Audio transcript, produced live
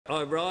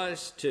I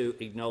rise to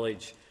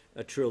acknowledge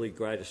a truly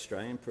great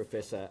Australian,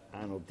 Professor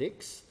Arnold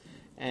Dix,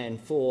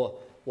 and for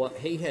what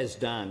he has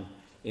done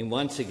in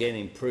once again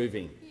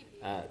improving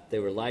the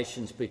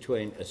relations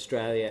between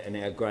Australia and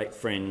our great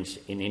friends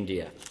in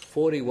India.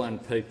 41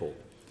 people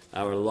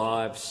are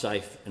alive,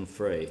 safe and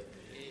free.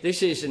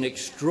 This is an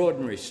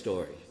extraordinary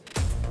story.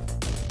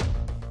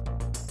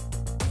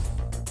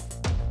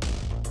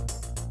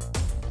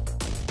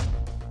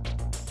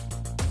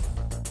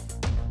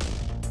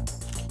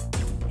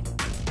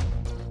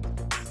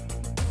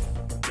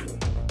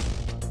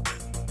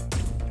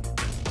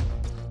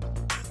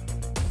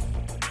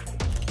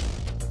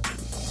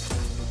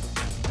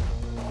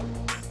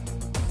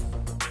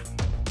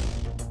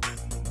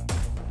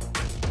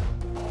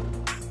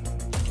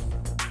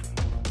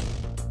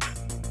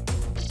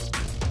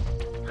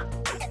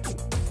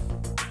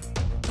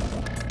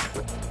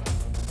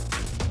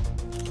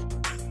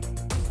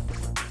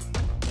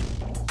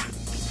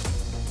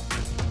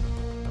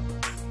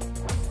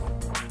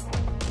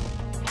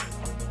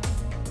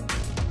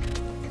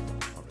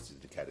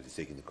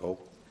 Seeking the call.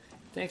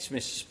 Thanks,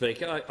 Mr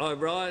Speaker. I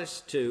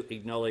rise to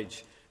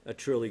acknowledge a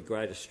truly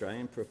great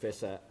Australian,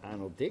 Professor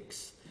Arnold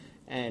Dix,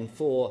 and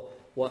for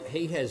what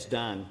he has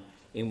done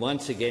in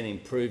once again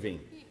improving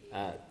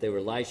the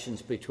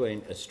relations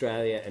between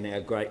Australia and our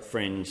great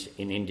friends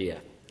in India.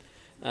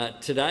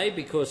 Today,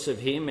 because of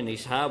him and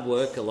his hard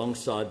work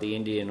alongside the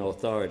Indian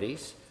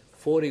authorities,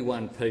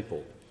 41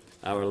 people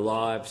are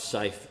alive,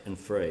 safe and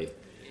free.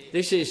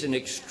 This is an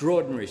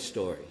extraordinary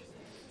story.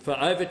 For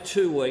over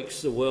 2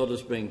 weeks, the world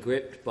has been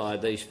gripped by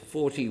these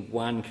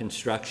 41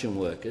 construction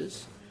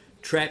workers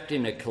trapped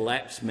in a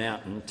collapsed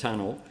mountain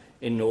tunnel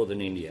in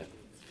northern India.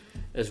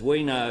 As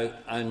we know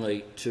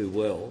only too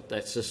well,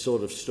 that's the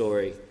sort of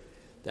story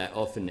that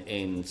often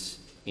ends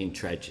in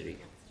tragedy.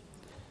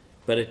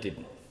 But it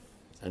didn't,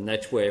 and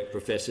that's where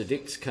Professor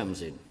Dix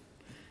comes in.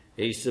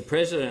 He's the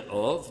president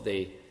of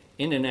the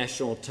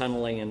International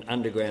Tunnelling and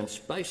Underground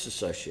Space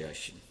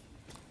Association,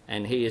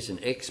 and he is an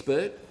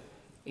expert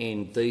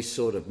in these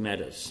sort of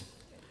matters.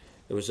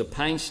 It was a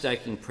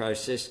painstaking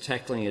process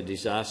tackling a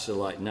disaster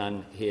like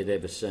none he had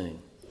ever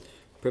seen.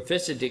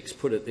 Professor Dix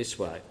put it this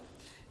way: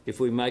 if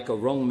we make a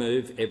wrong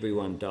move,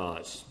 everyone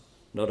dies.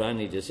 Not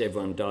only does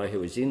everyone die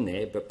who is in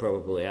there, but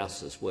probably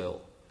us as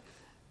well.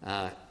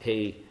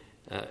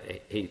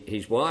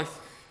 His wife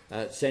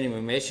sent him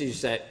a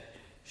message that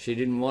she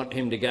didn't want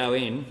him to go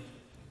in,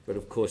 but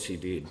of course he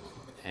did.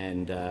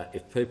 And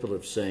if people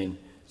have seen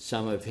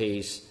some of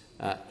his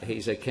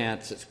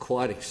accounts, it's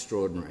quite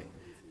extraordinary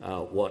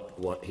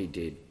what he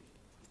did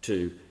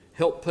to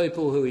help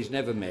people who he's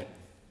never met.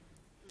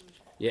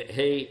 Yet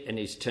he and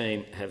his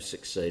team have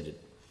succeeded.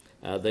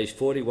 These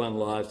 41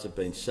 lives have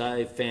been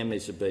saved,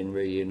 families have been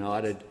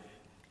reunited,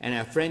 and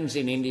our friends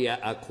in India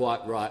are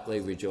quite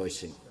rightly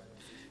rejoicing.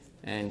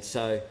 And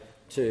so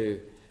to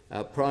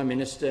Prime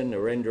Minister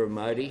Narendra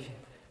Modi,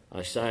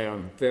 I say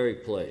I'm very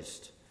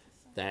pleased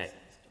that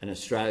an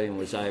Australian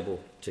was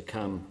able to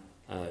come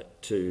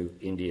to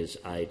India's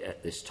aid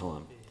at this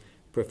time.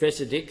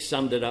 Professor Dix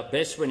summed it up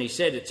best when he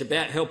said it's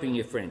about helping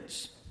your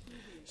friends.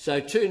 So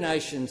 2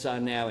 nations are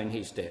now in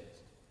his debt,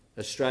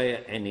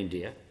 Australia and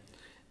India.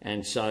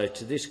 And so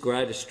to this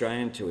great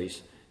Australian, to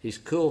his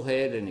cool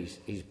head and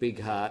his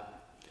big heart,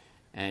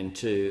 and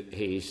to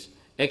his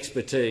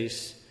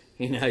expertise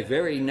in a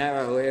very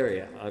narrow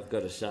area, I've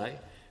got to say,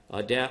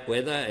 I doubt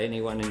whether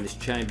anyone in this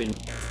chamber